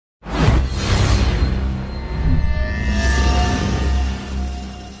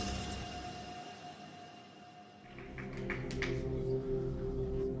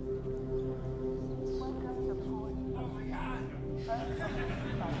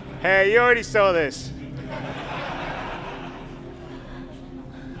Hey, you already saw this.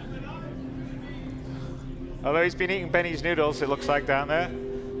 Although he's been eating Benny's noodles, it looks like down there.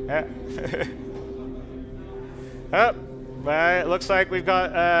 Yeah. Oh, well, it looks like we've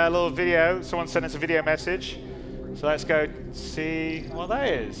got a little video. Someone sent us a video message. So let's go see what that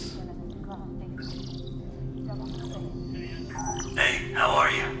is. Hey, how are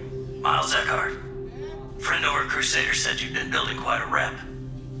you? Miles Eckhart. Friend over at Crusader said you've been building quite a rep.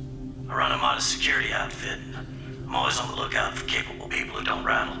 I run a modest security outfit. I'm always on the lookout for capable people who don't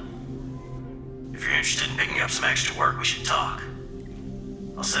rattle. If you're interested in picking up some extra work, we should talk.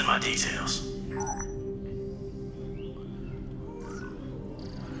 I'll send my details.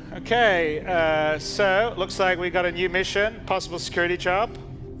 Okay, so looks like we got a new mission, possible security job.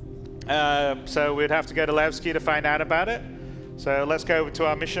 So we'd have to go to Levski to find out about it. So let's go to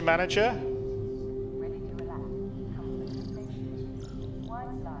our mission manager.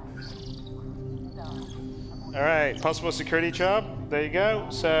 All right, possible security job. There you go.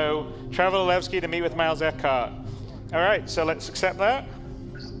 So travel to Levski to meet with Miles Eckhart. All right, so let's accept that.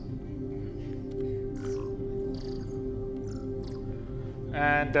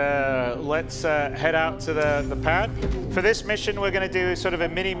 And let's head out to the pad. For this mission, we're going to do sort of a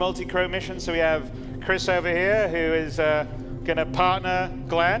mini multi-crew mission. So we have Chris over here, who is going to partner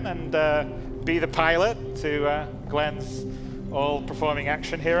Glenn and be the pilot to Glenn's all-performing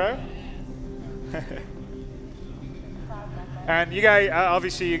action hero. And you guys,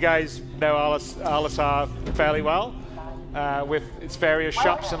 obviously, you guys know Alisar fairly well with its various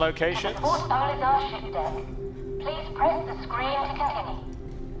shops and locations. Please press the screen to continue.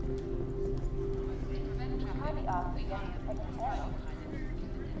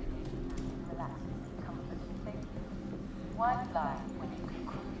 Wide line when you can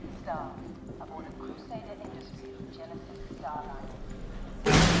cruise star aboard a Crusader Industries Genesis Starline.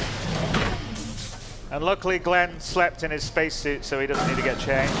 And luckily, Glenn slept in his spacesuit, so he doesn't need to get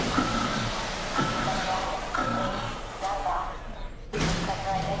changed.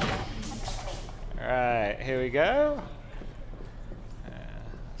 All right, here we go.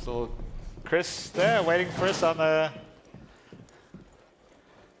 So Chris there, waiting for us on the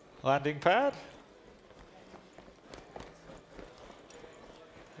landing pad.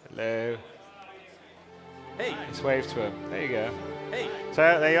 Hello. Hey. Let's wave to him. There you go. Hey.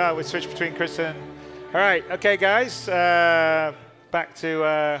 So there you are. We switch between Chris and. All right. Okay, guys. Back to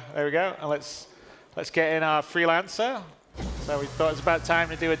there we go. And let's get in our freelancer. So we thought it was about time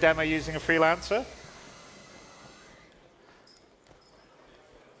to do a demo using a freelancer.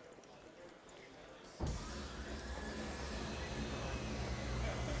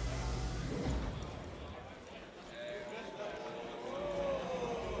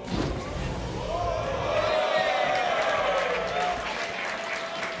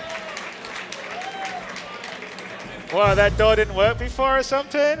 Wow, that door didn't work before or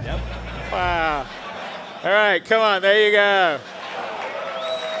something? Yep. Wow. All right, come on, there you go.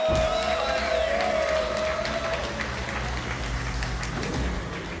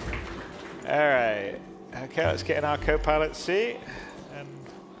 All right. Okay, let's get in our co-pilot seat and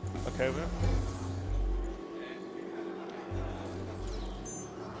look over.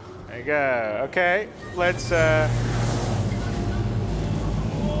 There you go. Okay, let's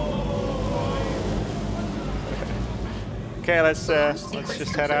okay, let's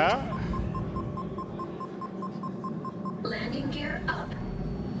just head out. Landing gear up.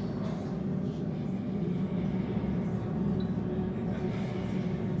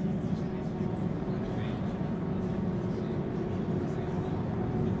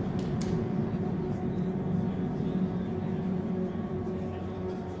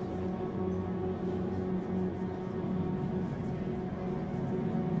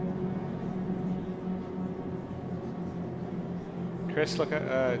 Chris, look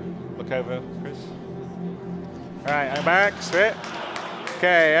over, Chris. All right, I'm back. Switch.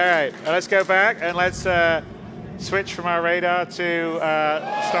 Okay, all right. Now let's go back and let's switch from our radar to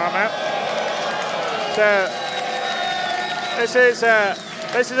star map. So this is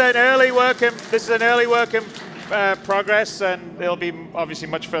an early work in progress, and it'll be obviously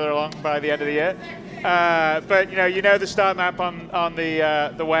much further along by the end of the year. But you know the star map on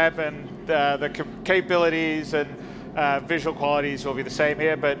the web, and the capabilities and visual qualities will be the same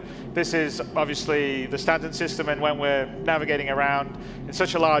here, but this is obviously the standard system, and when we're navigating around in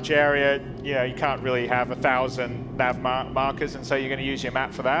such a large area, you can't really have 1,000 nav markers, and so you're going to use your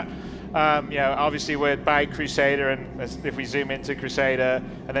map for that. Obviously we're by Crusader, and if we zoom into Crusader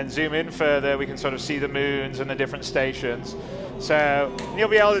and then zoom in further, we can sort of see the moons and the different stations. So you'll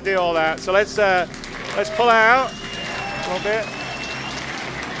be able to do all that. So let's pull out a little bit.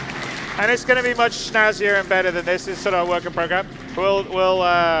 And it's going to be much snazzier and better than this. It's sort of a work in program.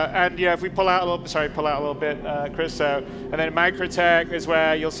 And you know, if we pull out a little bit, Chris. So, and then Microtech is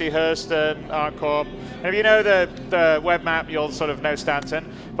where you'll see Hurston, ArcCorp. And if you know the web map, you'll sort of know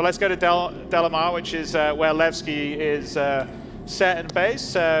Stanton. But let's go to Delamar, which is where Levski is set and base.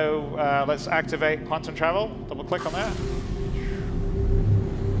 So let's activate quantum travel. Double click on that.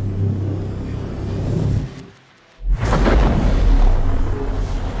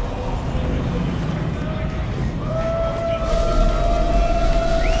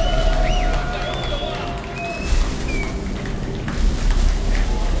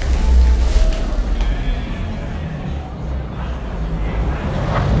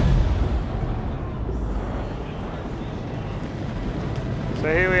 So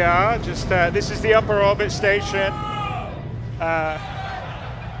here we are, just this is the upper orbit station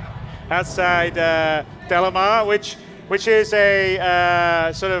outside Delamar, which is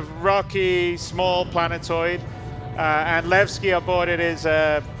a sort of rocky, small planetoid. And Levski on board it is,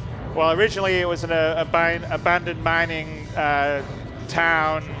 well, originally it was an abandoned mining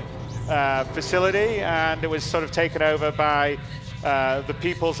town facility, and it was sort of taken over by the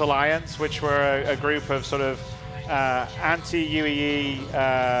People's Alliance, which were a group of sort of anti-UEE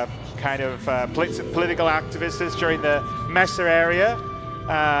kind of political activists during the Messer area.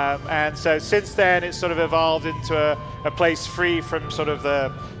 And so since then, it's sort of evolved into a place free from sort of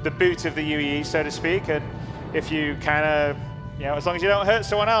the boot of the UEE, so to speak. And if you kind of, you know, as long as you don't hurt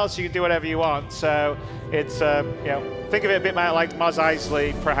someone else, you can do whatever you want. So it's, you know, think of it a bit like Mos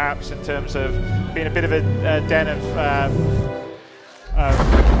Eisley, perhaps, in terms of being a bit of a den of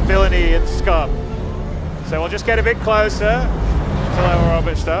villainy and scum. So we'll just get a bit closer to lower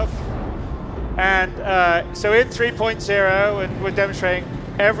orbit stuff. And so in 3.0, and we're demonstrating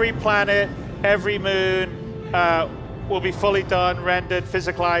every planet, every moon will be fully done, rendered,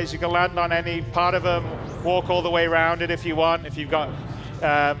 physicalized. You can land on any part of them, walk all the way around it if you want, if you've got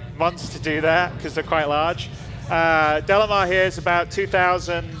months to do that, because they're quite large. Delamar here is about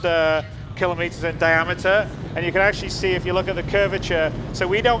 2,000 kilometers in diameter. And you can actually see, if you look at the curvature, so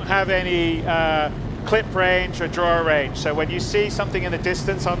we don't have any clip range or draw range. So when you see something in the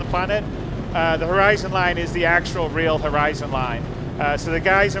distance on the planet, the horizon line is the actual real horizon line. So the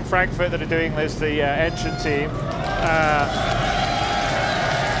guys in Frankfurt that are doing this, the engine team,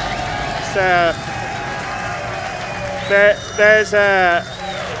 so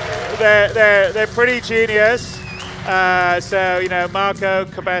they're pretty genius. So you know, Marco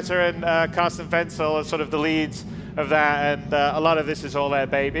Cabetta and Carsten Wenzel are sort of the leads of that, and a lot of this is all their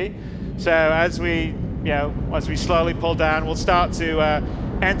baby. So as we slowly pull down, we'll start to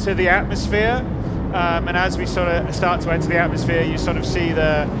enter the atmosphere. And as we sort of start to enter the atmosphere, you sort of see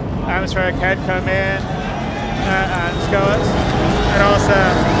the atmospheric head come in and go us. And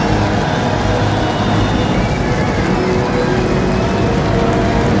also,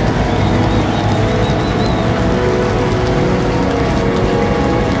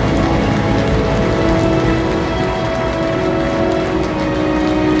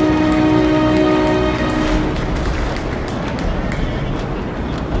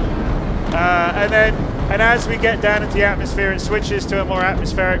 and as we get down into the atmosphere, it switches to a more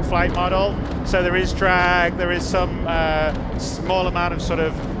atmospheric flight model. So there is drag, there is some small amount of sort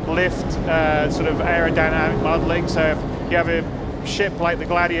of lift, sort of aerodynamic modeling. So if you have a ship like the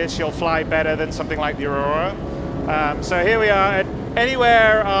Gladius, you'll fly better than something like the Aurora. So here we are, and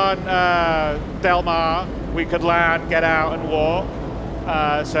anywhere on Delamar, we could land, get out, and walk.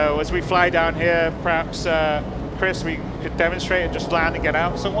 So as we fly down here, perhaps, Chris, we could demonstrate and just land and get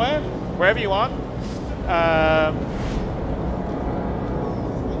out somewhere, wherever you want.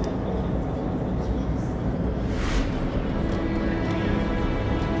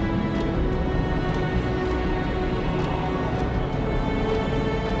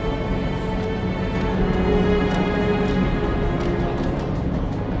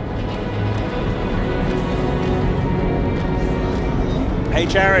 Hey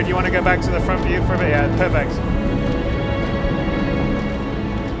Jared, you want to go back to the front view for a bit? Yeah, perfect.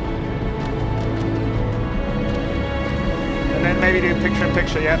 And then maybe do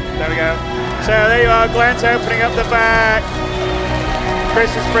picture-in-picture, yep, there we go. So there you are, Glenn's opening up the back.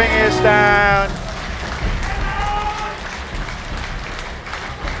 Chris is bringing us down.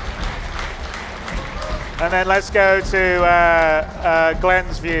 And then let's go to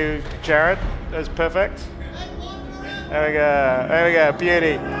Glenn's view, Jared. That's perfect. There we go,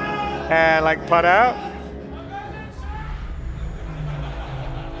 beauty. And like pot out.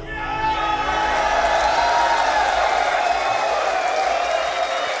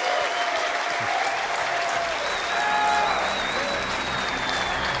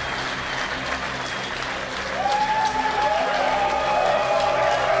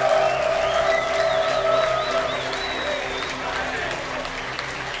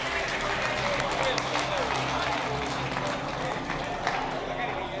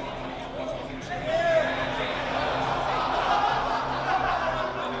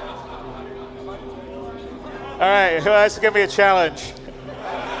 right, who else is going to be a challenge?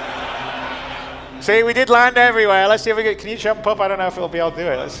 See, we did land everywhere. Let's see if we can you jump up? I don't know if we'll be able to do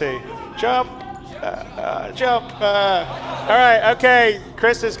it. Let's see. Jump. Jump. All right, okay.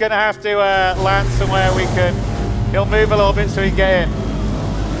 Chris is going to have to land somewhere we can. He'll move a little bit so we can get in.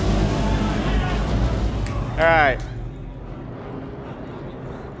 All right.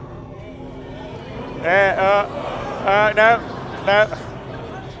 No.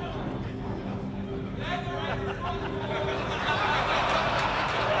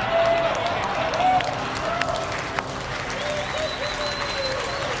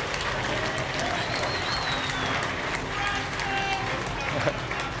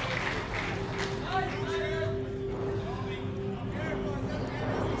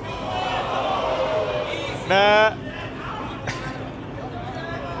 Nah.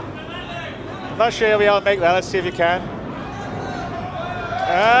 I'm not sure you'll be able to make that. Let's see if you can.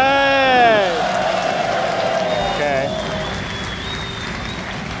 Hey! Okay.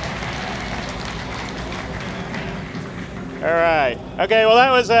 All right. Okay, well,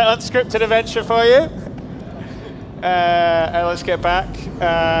 that was an unscripted adventure for you. And let's get back.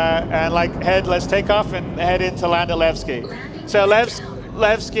 And let's take off and head into land at Levski. So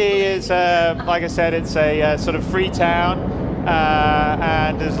Levski is, like I said, it's a sort of free town,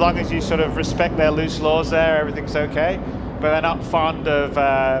 and as long as you sort of respect their loose laws there, everything's okay. But they're not fond of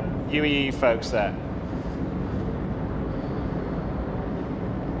UEE folks there.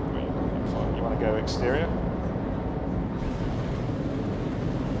 You want to go exterior?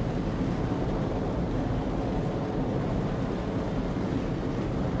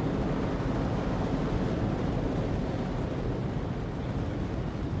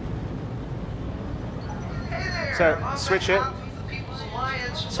 So switch it.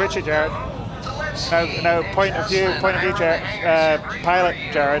 Switch it, Jared. No, point of view, Jared. Pilot,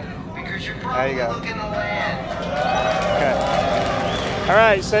 Jared. There you go. Okay. All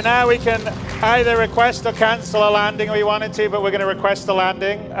right, so now we can either request or cancel a landing if we wanted to, but we're going to request a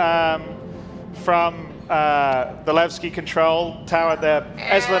landing from the Levski control tower there.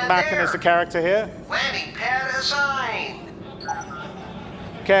 Eslan Macken is the character here. Landing pad assigned.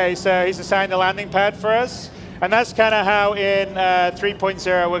 Okay, so he's assigned the landing pad for us. And that's kind of how in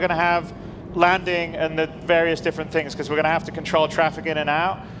 3.0 we're going to have landing and the various different things, because we're going to have to control traffic in and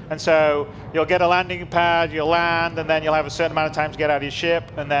out. And so you'll get a landing pad, you'll land, and then you'll have a certain amount of time to get out of your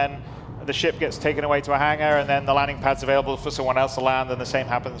ship, and then the ship gets taken away to a hangar, and then the landing pad's available for someone else to land, and the same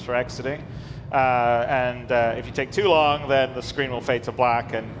happens for exiting. If you take too long, then the screen will fade to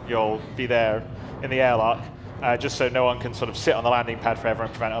black, and you'll be there in the airlock, just so no one can sort of sit on the landing pad forever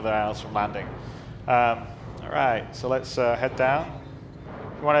and prevent other airlines from landing. All right, so let's head down.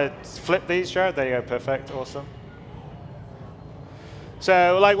 You want to flip these, Jared? There you go, perfect, awesome.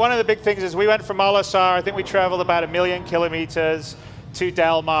 So, like, one of the big things is we went from Olasar, I think we traveled about 1 million kilometers to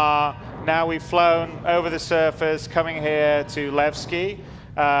Del Mar. Now we've flown over the surface, coming here to Levski.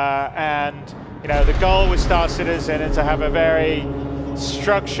 And, you know, the goal with Star Citizen is to have a very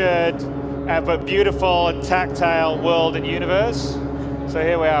structured but beautiful and tactile world and universe. So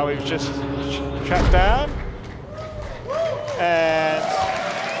here we are, we've just tracked down. And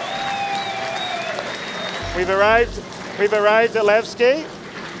we've arrived at Levski.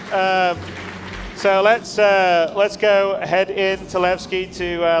 So let's go head into Levski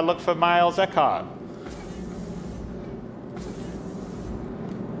to look for Miles Eckhart.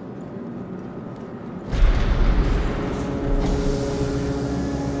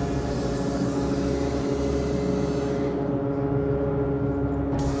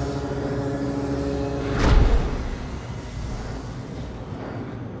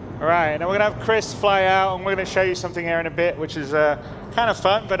 All right, and then we're going to have Chris fly out, and we're going to show you something here in a bit, which is kind of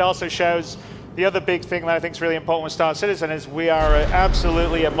fun, but also shows the other big thing that I think is really important with Star Citizen is we are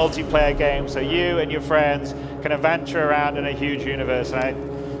absolutely a multiplayer game, so you and your friends can adventure around in a huge universe.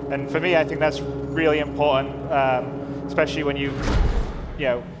 And for me, I think that's really important, especially when you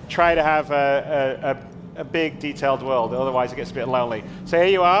try to have a big, detailed world. Otherwise, it gets a bit lonely. So here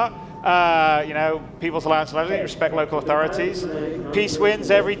you are. People's Alliance and everything, respect local authorities. Peace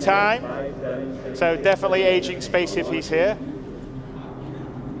wins every time. So definitely aging space if he's here.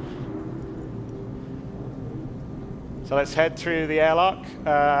 So let's head through the airlock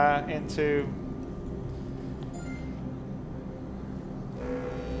into...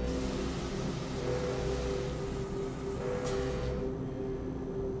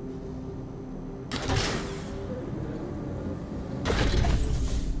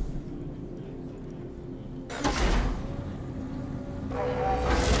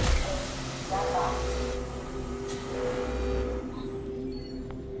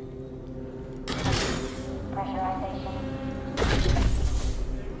 Pressure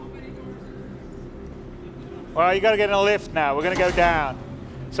Well, you got to get in a lift now. We're going to go down.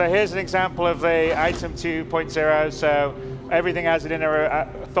 So here's an example of the item 2.0. So everything has an inner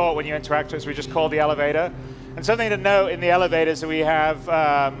thought when you interact with it. So we just call the elevator. And something to note in the elevators that we have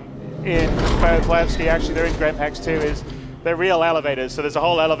in both Levski, actually they're in Gremhex too, is they're real elevators. So there's a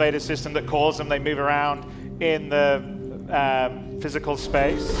whole elevator system that calls them. They move around in the physical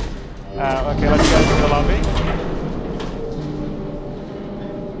space. Okay, let's go to the lobby.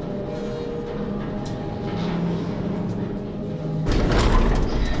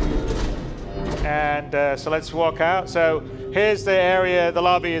 And so let's walk out. So here's the area. The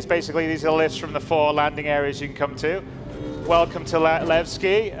lobby is basically, these are the lifts from the 4 landing areas you can come to. Welcome to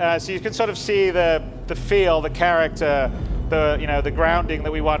Levski. So you can sort of see the feel, the character, the grounding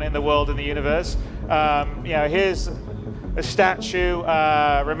that we want in the world and the universe. Here's a statue.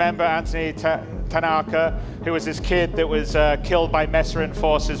 Remember Anthony Tanaka, who was this kid that was killed by Messeran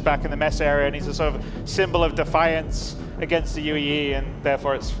forces back in the Mess area, and he's a sort of symbol of defiance against the UEE, and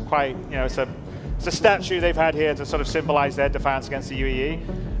therefore it's quite, it's a statue they've had here to sort of symbolize their defiance against the UEE.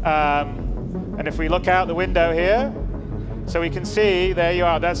 And if we look out the window here, so we can see, there you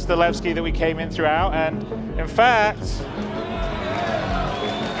are, that's the Levski that we came in throughout. And in fact,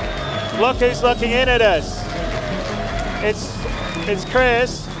 look who's looking in at us. It's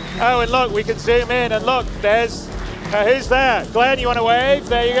Chris. Oh, and look, we can zoom in and look, there's, who's that? Glenn, you want to wave?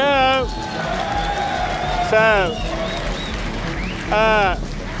 There you go.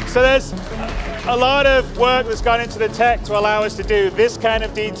 So there's a lot of work that's gone into the tech to allow us to do this kind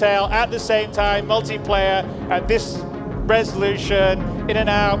of detail at the same time, multiplayer, at this resolution, in and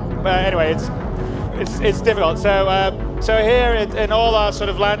out. Anyway, it's difficult. So here in all our sort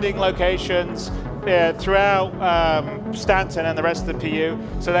of landing locations throughout Stanton and the rest of the PU,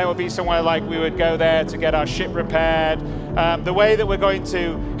 so there would be somewhere like we would go there to get our ship repaired. The way that we're going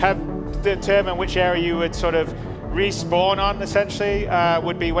to determine which area you would sort of respawn on, essentially,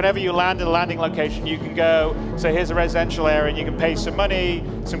 would be whenever you land at a landing location, you can go, so here's a residential area, and you can pay some money,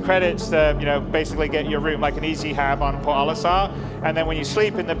 some credits to, basically get your room, like an easy hab on Port Olisar. And then when you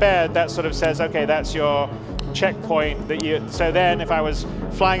sleep in the bed, that sort of says, okay, that's your checkpoint that you, so then if I was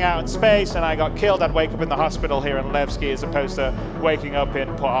flying out in space and I got killed, I'd wake up in the hospital here in Levski as opposed to waking up in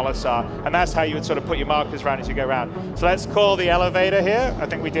Port Olisar. And that's how you would sort of put your markers around as you go around. So let's call the elevator here. I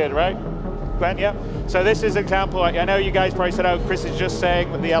think we did, right? Glenn, yeah. So this is an example. I know you guys probably said, oh, Chris is just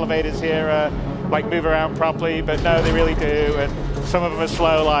saying that the elevators here like move around properly, but no, they really do. And some of them are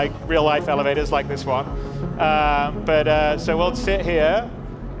slow, like real life elevators like this one. So we'll sit here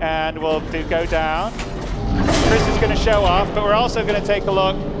and we'll go down. Chris is going to show off, but we're also going to take a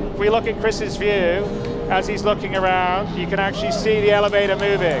look. If we look at Chris's view, as he's looking around, you can actually see the elevator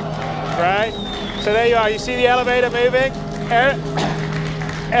moving, right? So there you are. You see the elevator moving?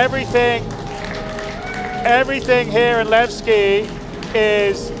 Everything here in Levski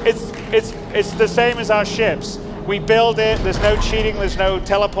it's the same as our ships. We build it. There's no cheating. There's no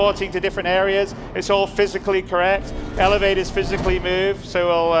teleporting to different areas. It's all physically correct. Elevators physically move.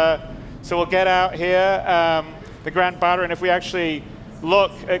 So we'll get out here, the Grand Barter, and if we actually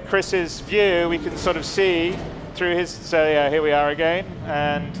look at Chris's view, we can sort of see through his. So yeah, here we are again,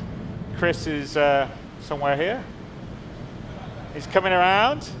 and Chris is somewhere here. He's coming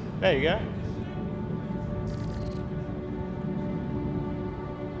around. There you go.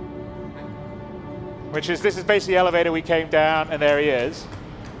 This is basically the elevator we came down, and there he is.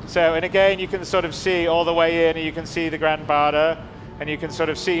 So, and again, you can sort of see all the way in, and you can see the Grand Barter, and you can sort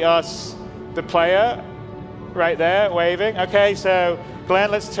of see us, the player, right there, waving. Okay, so Glenn,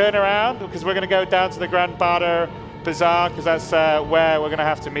 let's turn around, because we're going to go down to the Grand Barter Bazaar, because that's where we're going to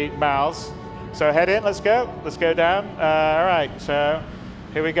have to meet Miles. So head in, let's go down. All right, so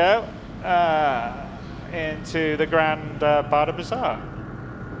here we go, into the Grand Barter Bazaar.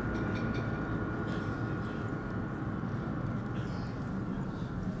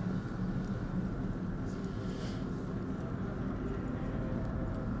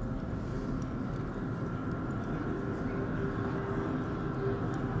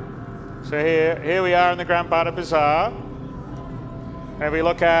 So here we are in the Grand Barter Bazaar. And we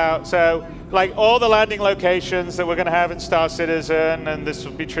look out, so like all the landing locations that we're going to have in Star Citizen, and this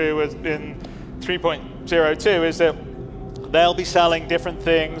will be true in 3.02, is that they'll be selling different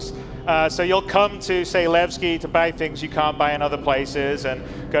things. So you'll come to, say, Levski to buy things you can't buy in other places, and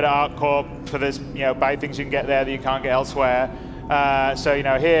go to ArtCorp for this, buy things you can get there that you can't get elsewhere. So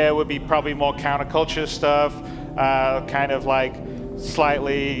here would be probably more counterculture stuff, kind of like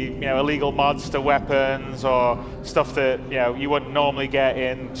slightly illegal mods to weapons or stuff that you wouldn't normally get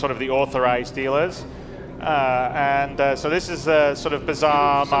in sort of the authorized dealers. So this is a sort of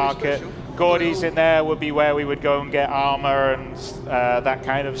bazaar market. Gordy's in there would be where we would go and get armor and that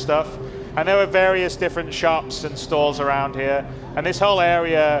kind of stuff. And there were various different shops and stores around here. And this whole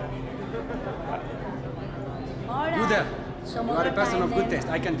area... Who there? You are a person of good taste,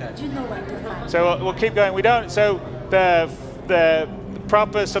 I can tell. So we'll keep going. We don't... So the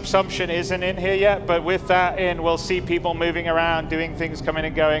proper subsumption isn't in here yet, but with that in, we'll see people moving around, doing things, coming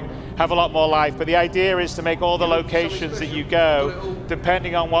and going, have a lot more life. But the idea is to make all the locations that you go,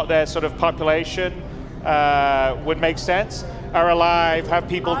 depending on what their sort of population would make sense, are alive, have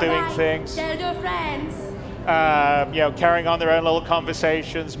people doing things. Tell your friends. You know, carrying on their own little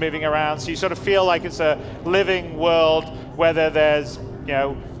conversations, moving around. So you sort of feel like it's a living world, whether there's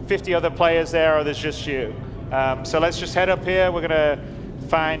 50 other players there or there's just you. So let's just head up here. We're going to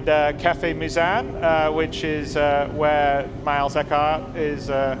find Cafe Muzan, which is where Miles Eckhart is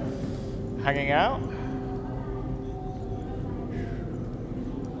hanging out.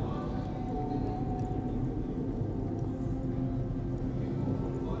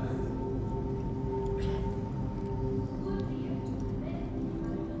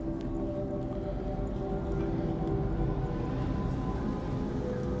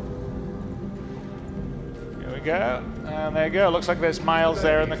 Go, and there you go. Looks like there's Miles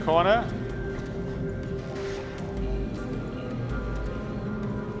there in the corner.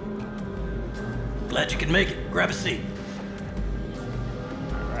 Glad you could make it. Grab a seat.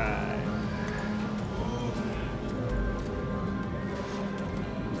 All right.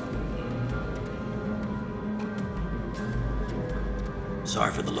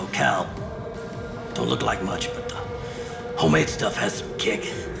 Sorry for the locale. Don't look like much, but the homemade stuff has some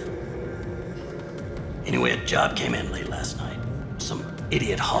kick. Anyway, a job came in late last night. Some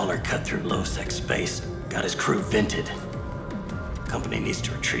idiot hauler cut through low-sec space, got his crew vented. Company needs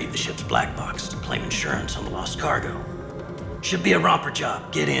to retrieve the ship's black box to claim insurance on the lost cargo. Should be a romper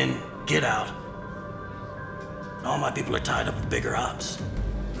job. Get in, get out. All my people are tied up with bigger ops.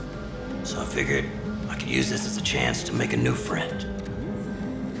 So I figured I could use this as a chance to make a new friend.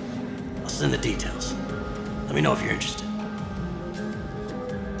 I'll send the details. Let me know if you're interested.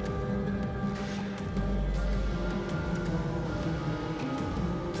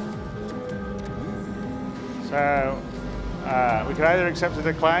 So we can either accept or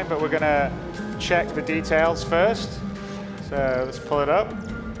decline, but we're going to check the details first. So let's pull it up. So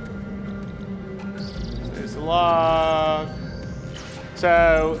there's the log.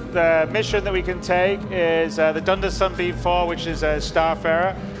 So the mission that we can take is the Dunder Sunbeam 4, which is a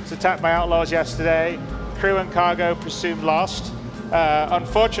starfarer. It's attacked by outlaws yesterday. Crew and cargo presumed lost.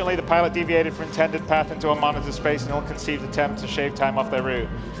 Unfortunately, the pilot deviated from intended path into unmonitored space in an ill-conceived attempt to shave time off their route.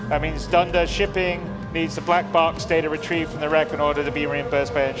 That means Dunder Shipping needs the black box data retrieved from the wreck in order to be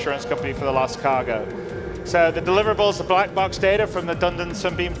reimbursed by an insurance company for the lost cargo. So the deliverables, the black box data from the Dunder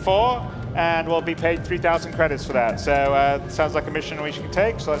Sunbeam 4, and we'll be paid 3,000 credits for that. So sounds like a mission we should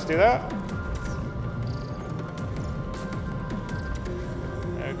take, so let's do that.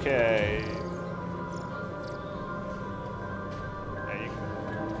 Okay.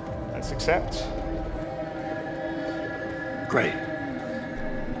 Let's accept. Great.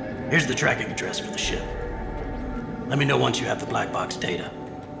 Here's the tracking address for the ship. Let me know once you have the black box data.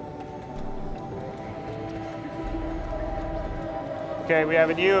 Okay, we have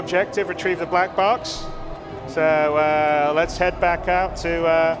a new objective, retrieve the black box. So let's head back out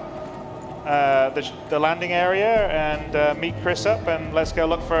to the landing area and meet Chris up, and let's go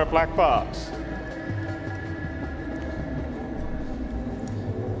look for a black box.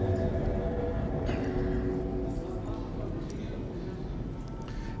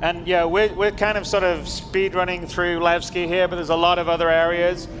 And yeah, we're kind of sort of speed running through Levski here, but there's a lot of other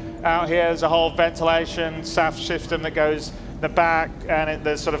areas out here. There's a whole ventilation SAF system that goes in the back, and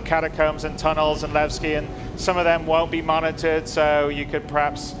there's sort of catacombs and tunnels in Levski, and some of them won't be monitored, so you could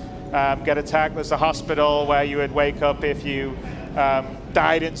perhaps get attacked. There's a hospital where you would wake up if you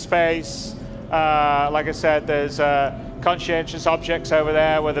died in space. Like I said, there's conscientious objects over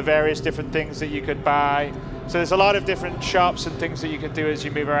there with the various different things that you could buy. So there's a lot of different shops and things that you can do as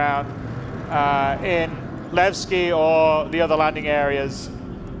you move around in Levski or the other landing areas.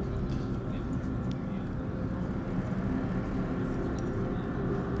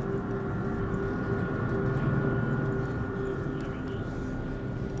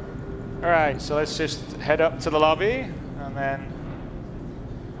 All right, so let's just head up to the lobby and then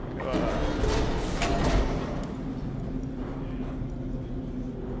go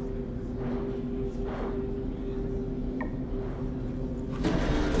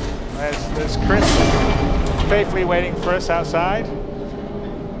There's Chris faithfully waiting for us outside.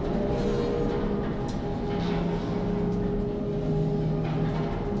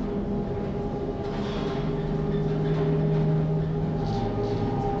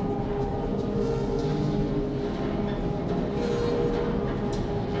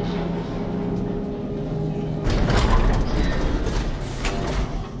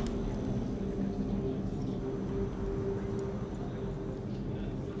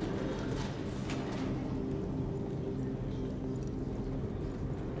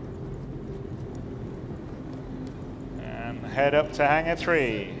 head up to Hangar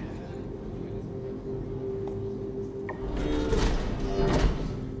 3.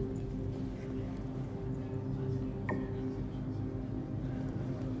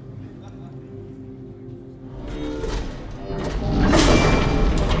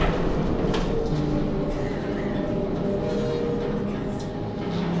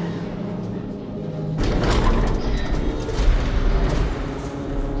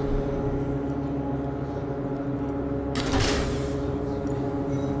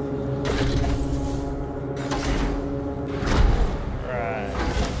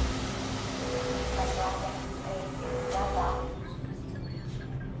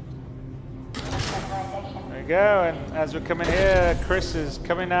 Go, and as we're coming here, Chris is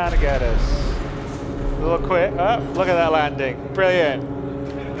coming down to get us. A little quick. Oh, look at that landing! Brilliant.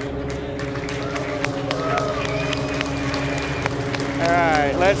 All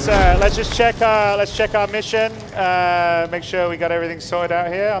right, let's just check our mission. Make sure we got everything sorted out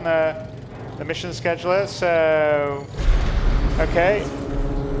here on the mission scheduler. So, okay.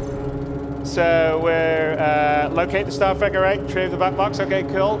 So we're locate the Starfragger, right? Retrieve the black box. Okay,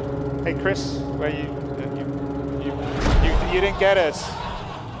 cool. Hey, Chris, where are you? You didn't get us.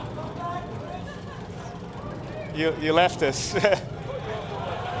 You left us.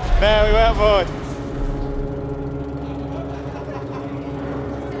 No, we weren't bored.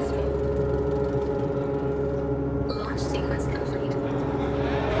 Launch sequence complete.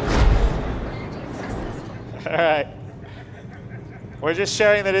 All right. We're just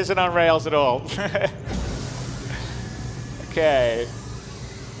showing that isn't on rails at all. Okay.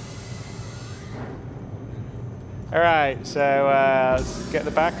 All right, so let's get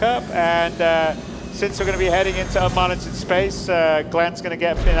the backup, and since we're going to be heading into unmonitored space, Glenn's going to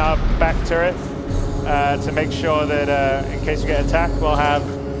get in our back turret to make sure that in case we get attacked, we'll have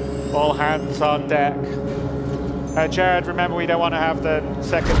all hands on deck. Jared, remember we don't want to have the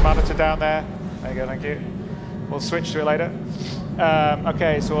second monitor down there. There you go, thank you. We'll switch to it later.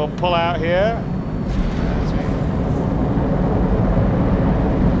 Okay, so we'll pull out here.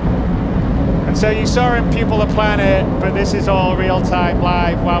 And so you saw in People the Planet, but this is all real-time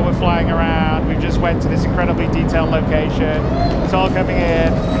live while we're flying around. We've just went to this incredibly detailed location. It's all coming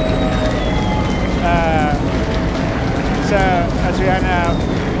in. So as we are now,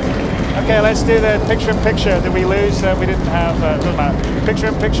 okay, let's do the picture-in-picture. Did we lose? We didn't have, doesn't matter.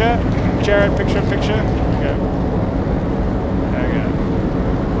 Picture-in-picture. Jared, picture-in-picture. There we go.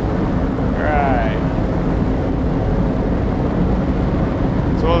 All right.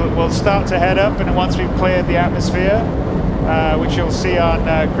 So we'll start to head up, and once we've cleared the atmosphere, which you'll see on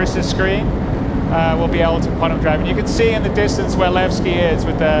Chris's screen, we'll be able to quantum drive. And you can see in the distance where Levski is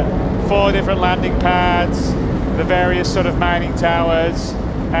with the 4 different landing pads, the various sort of mining towers.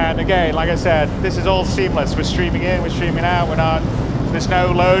 And again, like I said, this is all seamless. We're streaming in, we're streaming out, there's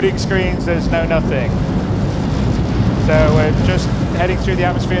no loading screens, there's no nothing. So we're just heading through the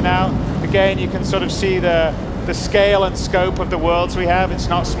atmosphere now. Again, you can sort of see the scale and scope of the worlds we have. It's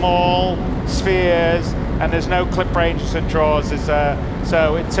not small spheres, and there's no clip ranges and draws.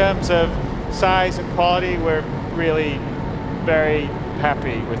 So in terms of size and quality, we're really very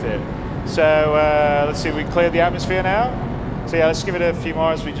happy with it. So let's see, we cleared the atmosphere now. So yeah, let's give it a few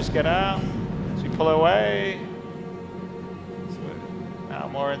more as we just get out. As we pull away. So now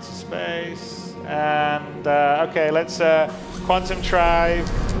more into space. And okay, let's quantum drive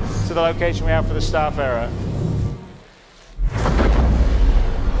to the location we have for the Starfarer.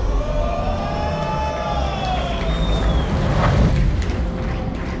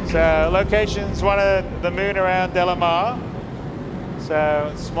 So location's one of the moon around Delamar.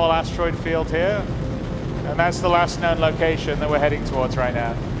 So small asteroid field here. And that's the last known location that we're heading towards right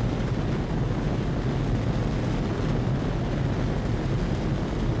now.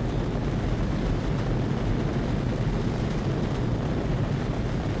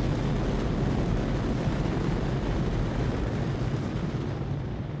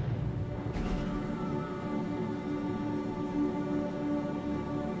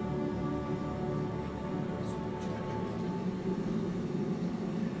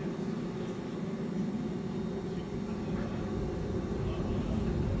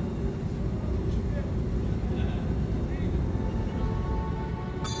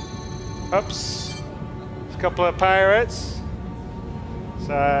 Oops, a couple of pirates.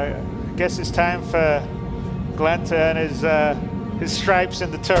 So I guess it's time for Glenn to earn his stripes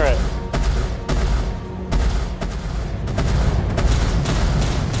in the turret.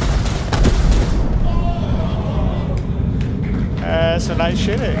 Some nice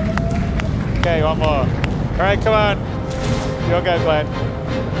shooting. Okay, one more. All right, come on. You'll go, Glenn.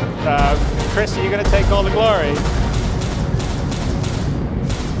 Chris, are you going to take all the glory?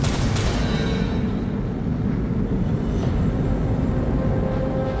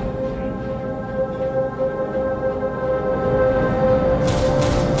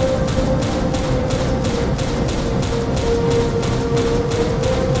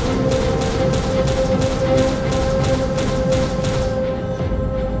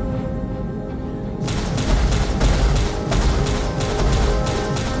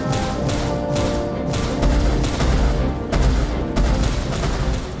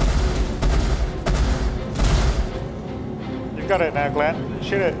 now, Glenn.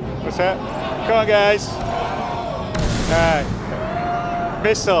 Shoot it. What's that? Come on, guys. All right.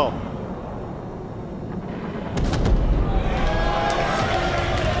 Missile.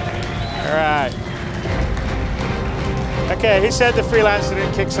 All right. Okay, he said the freelancer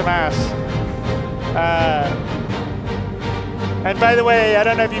didn't kick some ass. And by the way, I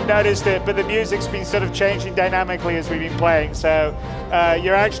don't know if you've noticed it, but the music's been sort of changing dynamically as we've been playing. So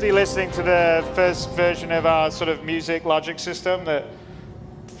you're actually listening to the first version of our sort of music logic system that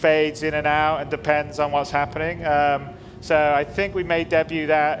fades in and out and depends on what's happening. So I think we may debut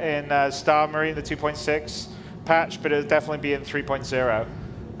that in Star Marine, the 2.6 patch, but it'll definitely be in 3.0.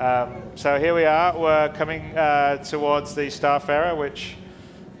 So here we are. We're coming towards the Starfarer, which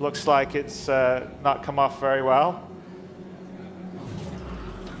looks like it's not come off very well.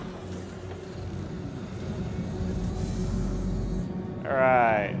 All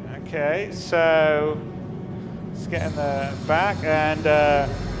right. Okay. So let's get in the back, and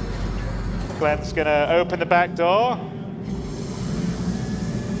Glenn's going to open the back door.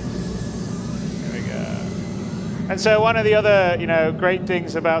 And so one of the other, great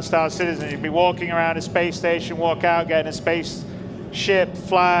things about Star Citizen, you'd be walking around a space station, walk out, get in a spaceship,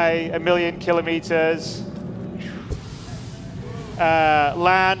 fly 1,000,000 kilometers,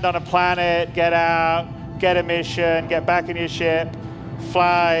 land on a planet, get out, get a mission, get back in your ship,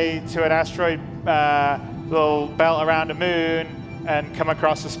 fly to an asteroid little belt around a moon, and come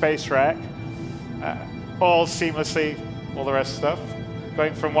across a space wreck, all seamlessly, all the rest of stuff,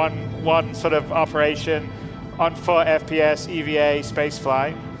 going from one sort of operation on foot, FPS, EVA,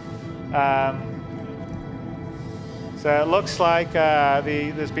 spaceflight. So it looks like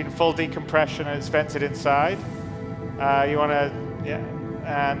there's been full decompression and it's vented inside. You want to, yeah.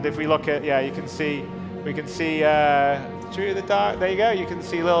 And if we look at, yeah, we can see through the dark. There you go. You can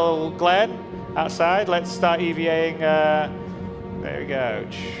see little Glenn outside. Let's start EVAing. There we go.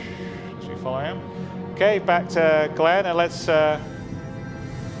 Should we follow him? Okay, back to Glenn, and let's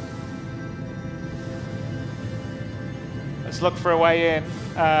look for a way in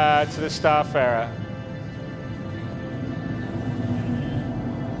to the Starfarer.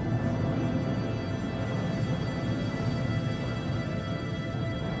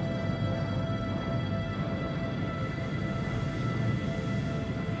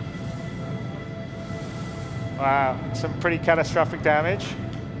 Wow, some pretty catastrophic damage.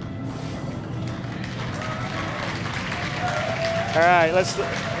 All right, let's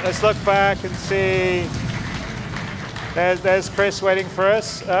look back and see. There's Chris waiting for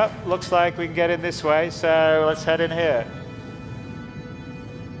us. Oh, looks like we can get in this way, so let's head in here.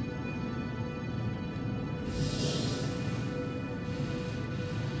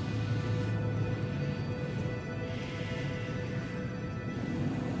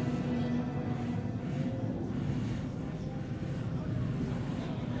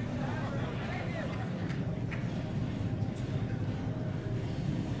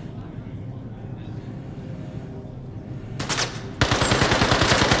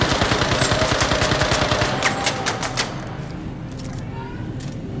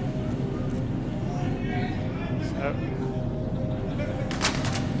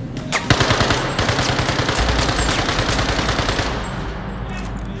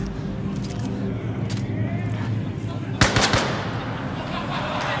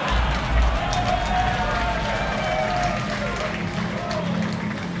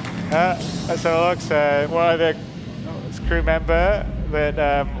 Let's have a look. So one of the crew member that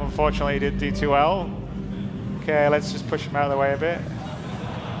unfortunately didn't do too well. Okay, let's just push him out of the way a bit.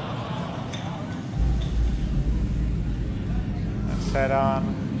 Let's head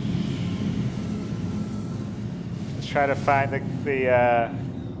on. Let's try to find the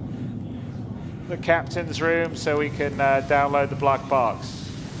captain's room so we can download the block box.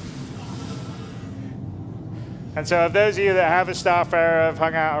 And so, if those of you that have a Starfarer, have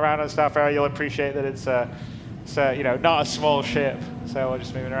hung out around a Starfarer, you'll appreciate that it's not a small ship. So we're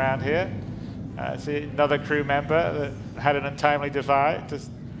just moving around here. See another crew member that had an untimely demise. It's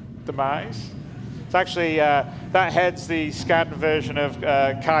actually that heads the scan version of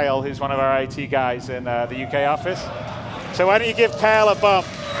Kyle, who's one of our IT guys in the UK office. So why don't you give Kyle a bump?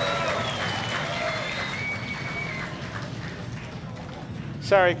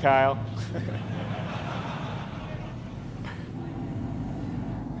 Sorry, Kyle.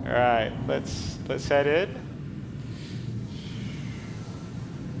 All right, let's head in.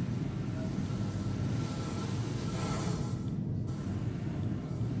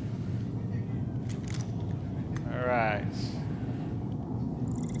 All right.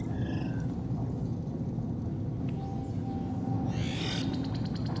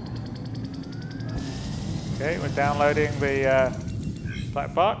 Okay, we're downloading the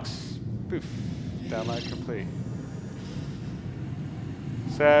Black box. Poof. Download complete.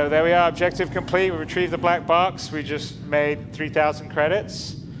 So there we are, objective complete. We retrieved the black box. We just made 3,000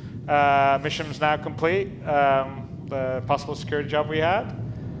 credits. Mission's now complete. The possible security job we had.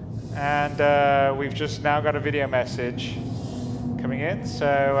 And we've just now got a video message coming in.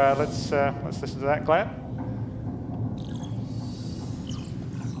 So let's listen to that, Glenn.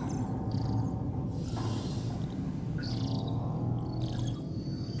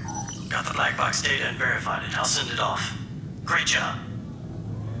 Got the black box data and verified it. I'll send it off. Great job.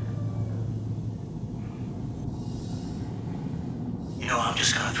 You know, I'm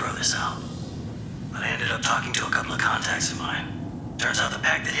just gonna throw this out. But I ended up talking to a couple of contacts of mine. Turns out the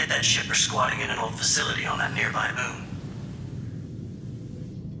pack that hit that ship are squatting in an old facility on that nearby moon.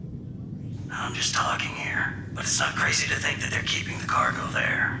 I'm just talking here, but it's not crazy to think that they're keeping the cargo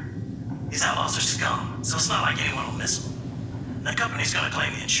there. These outlaws are scum, so it's not like anyone will miss them. That company's gonna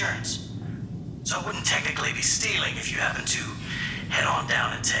claim the insurance. So it wouldn't technically be stealing if you happen to head on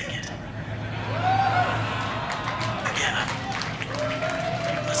down and take it. Again,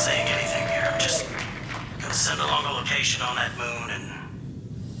 I'm not saying anything here. I'm just gonna send along a location on that moon and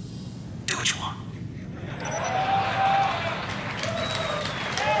do what you want.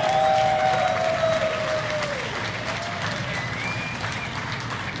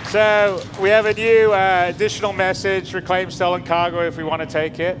 So we have a new additional message, reclaim stolen cargo if we want to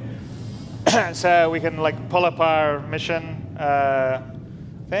take it. So we can like pull up our mission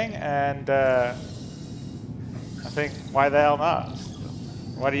thing, and I think why the hell not?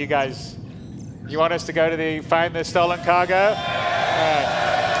 What do you guys? You want us to go to find the stolen cargo?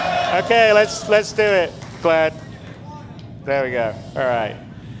 Okay, let's do it, Glenn. There we go. All right.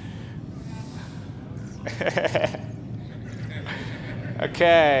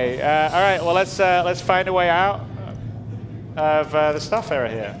 Okay. All right. Well, let's find a way out of the stuff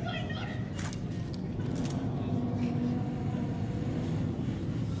area here.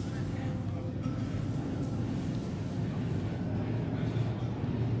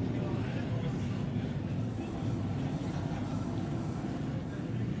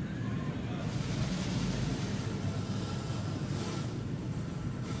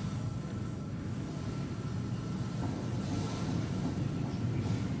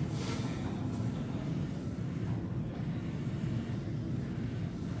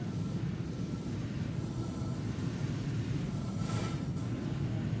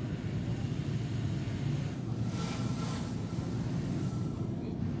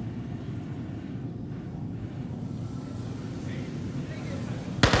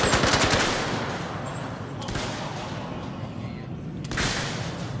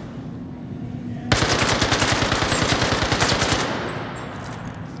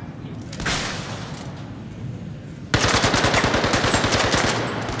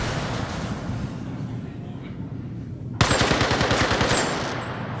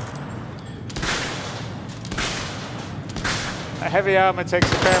 Heavy armor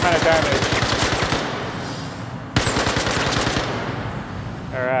takes a fair amount of damage.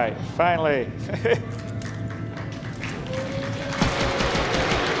 All right, finally.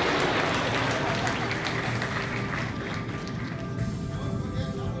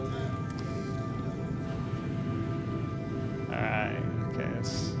 All right, okay,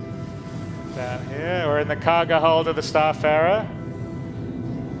 it's down here. We're in the cargo hold of the Starfarer.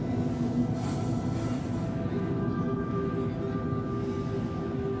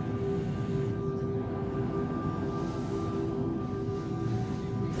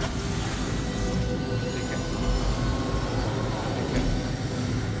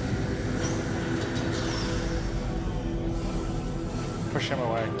 Push him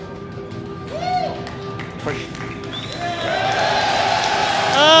away. Push.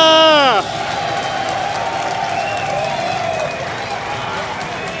 Ah!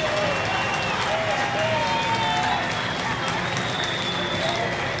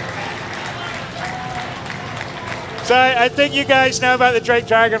 So I think you guys know about the Drake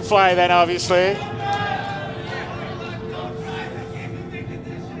Dragonfly then, obviously.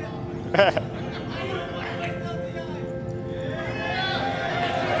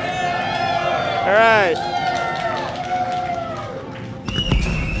 All right.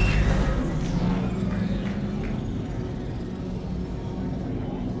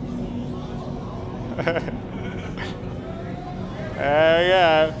 There we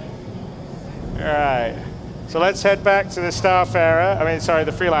go. All right. So let's head back to the Starfarer. I mean, sorry,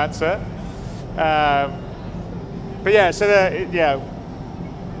 the Freelancer. But yeah, so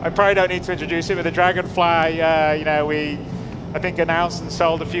I probably don't need to introduce it, but the Dragonfly, you know, we I think announced and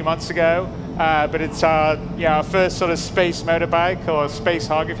sold a few months ago. but it's our first sort of space motorbike, or space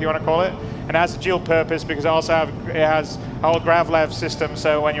hog if you want to call it. And it has a dual purpose because it has a whole gravlev system,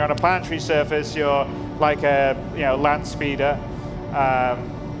 so when you're on a planetary surface, you're like a land speeder,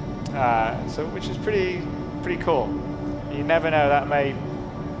 which is pretty cool. You never know, that may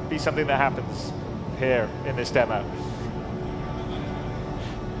be something that happens here in this demo.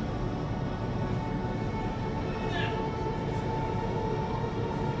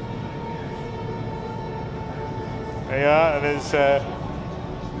 There you are, and there's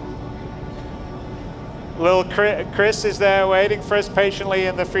little Chris is there waiting for us patiently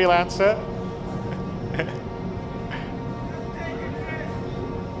in the Freelancer.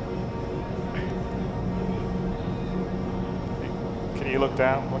 Can you look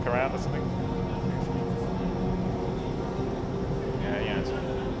down, look around or something? Yeah.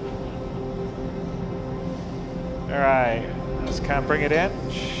 All right, let's kind of bring it in.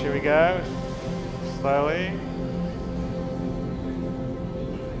 Here we go, slowly.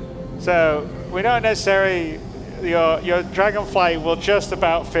 So we don't necessarily, your Dragonfly will just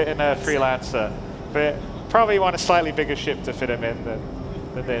about fit in a Freelancer, but probably want a slightly bigger ship to fit him in than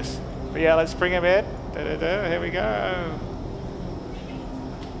this. But yeah, let's bring him in. Here we go.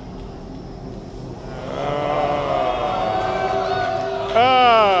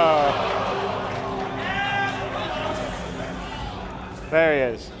 Oh. There he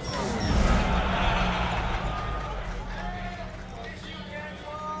is.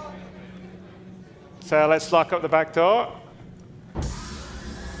 So let's lock up the back door.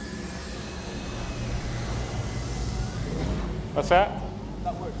 What's that?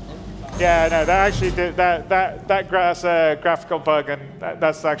 That worked. Yeah, no, that actually did that's a graphical bug, and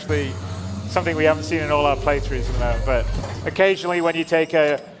that's actually something we haven't seen in all our playthroughs at the moment. But occasionally, when you take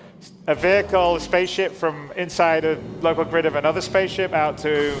a vehicle, a spaceship, from inside a local grid of another spaceship out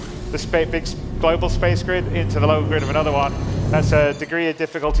to the big global space grid into the local grid of another one, that's a degree of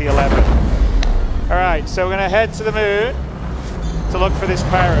difficulty 11. All right, so we're going to head to the moon to look for this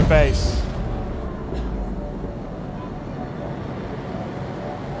pirate base.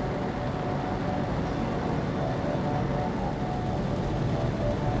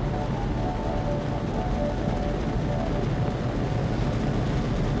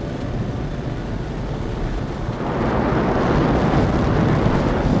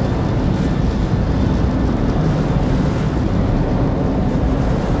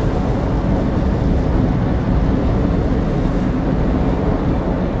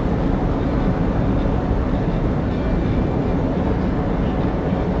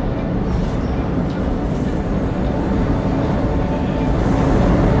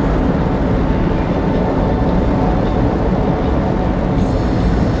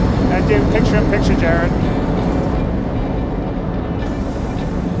 Picture, Jared.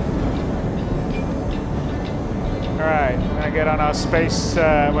 All right, we're gonna get on our space.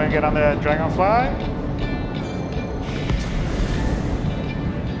 We're gonna get on the Dragonfly.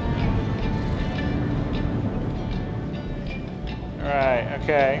 All right,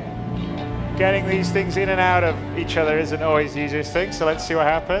 okay. Getting these things in and out of each other isn't always the easiest thing, so let's see what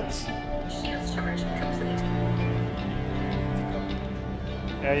happens. Shield charge complete.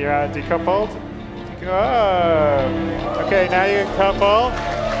 Yeah, you're decoupled. Oh, okay, now you can couple.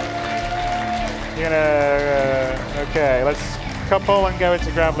 You're gonna, okay, let's couple and go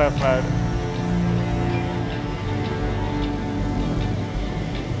into grav left mode.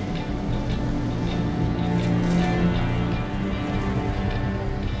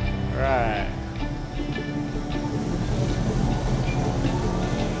 Right.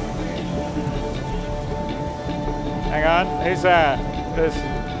 Hang on, who's that? Let's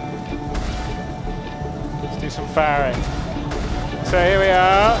do some firing. So here we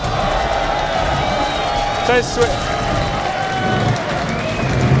are. So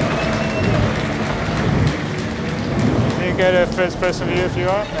you can go to first person view if you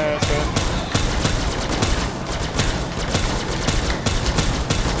want. That's it.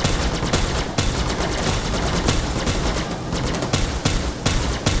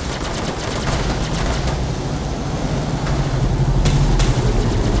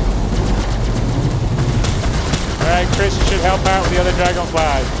 Chris, you should help out with the other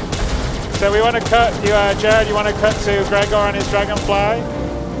Dragonflies. So we want to cut, Jared, you want to cut to Gregor on his Dragonfly?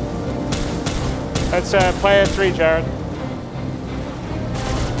 That's player 3, Jared.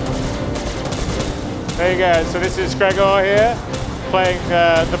 There you go, so this is Gregor here, playing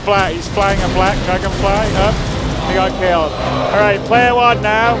the black, he's flying a black Dragonfly up, he got killed. All right, player 1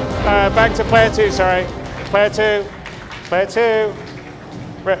 now, back to player 2, sorry. Player 2, player 2.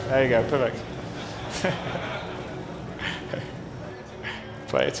 There you go, perfect.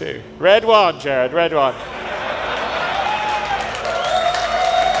 Player 2. Red 1, Jared, red 1.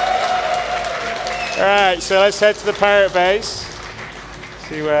 All right, so let's head to the pirate base.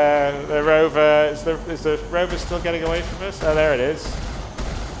 See where the rover is. Is the rover still getting away from us? Oh, there it is.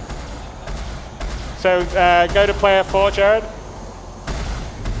 So go to player 4, Jared.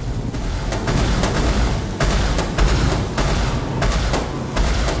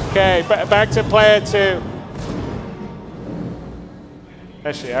 Okay, back to player 2.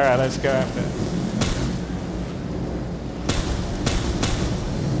 Actually, all right, let's go after it.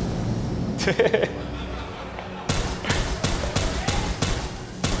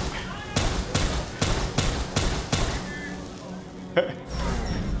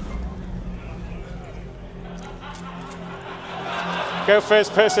 Go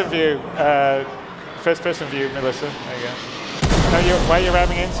first person view. First person view, Melissa. There you go. No, why are you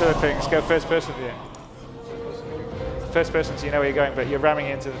ramming into the things? Go first person view. First person, so you know where you're going, but you're ramming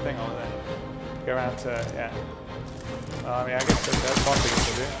into the thing all day. Go around to, yeah. Well, I mean, I guess that's one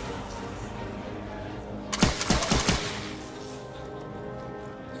thing to do.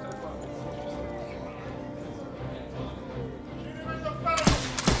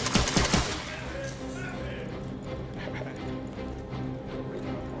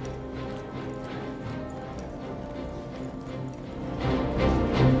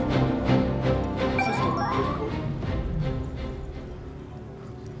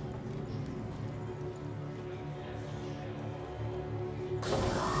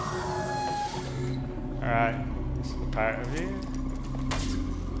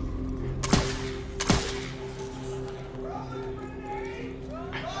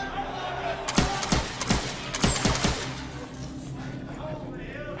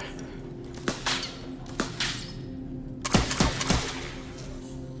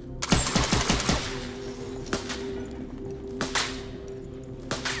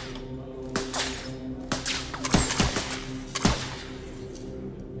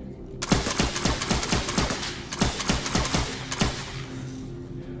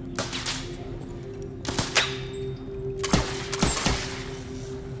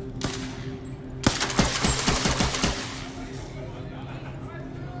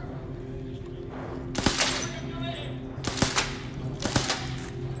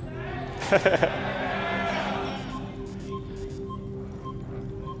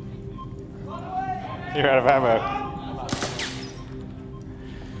 You're out of ammo.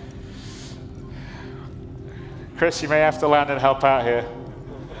 Chris, you may have to land and help out here.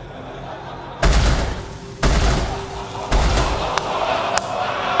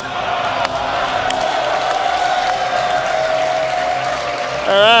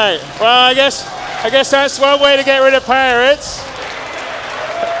 All right. Well, I guess that's one way to get rid of pirates.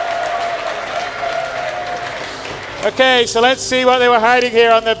 Okay, so let's see what they were hiding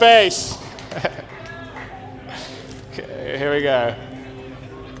here on the base. Okay, here we go.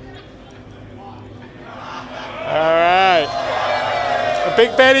 All right. A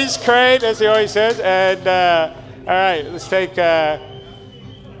Big Betty's crate, as he always says. And all right, let's take.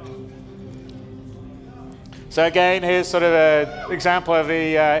 So again, here's sort of an example of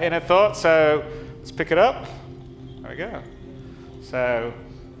the inner thought. So let's pick it up. There we go. So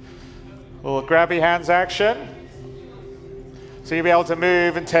a little grabby hands action. So you'll be able to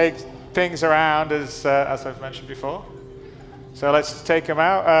move and take things around, as I've mentioned before. So let's take them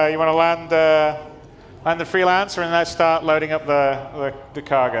out. You want to land the freelancer, and let's start loading up the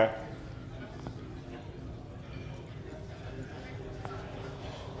cargo.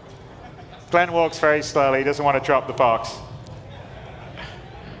 Glenn walks very slowly. He doesn't want to drop the box.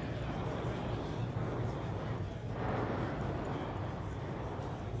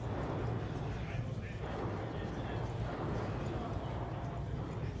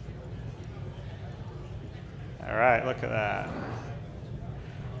 All right, look at that.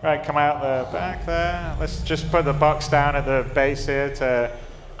 Right, come out the back there. Let's just put the box down at the base here to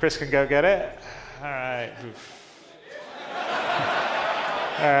Chris can go get it. All right. Oof.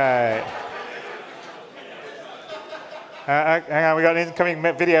 All right. Hang on, we got an incoming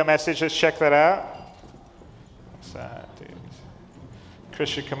video message. Let's check that out. What's that, dude? Chris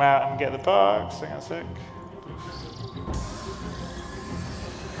should come out and get the box. Hang on a sec.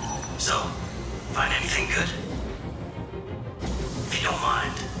 So, find anything good? If you don't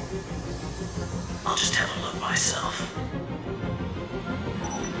mind, I'll just have a look myself.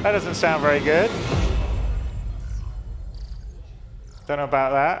 That doesn't sound very good. Don't know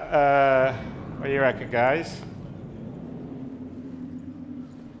about that. What do you reckon, guys?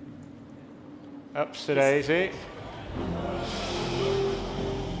 Ups to daisy.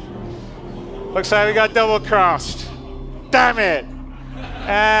 Looks like we got double crossed. Damn it!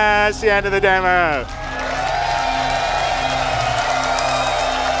 That's the end of the demo.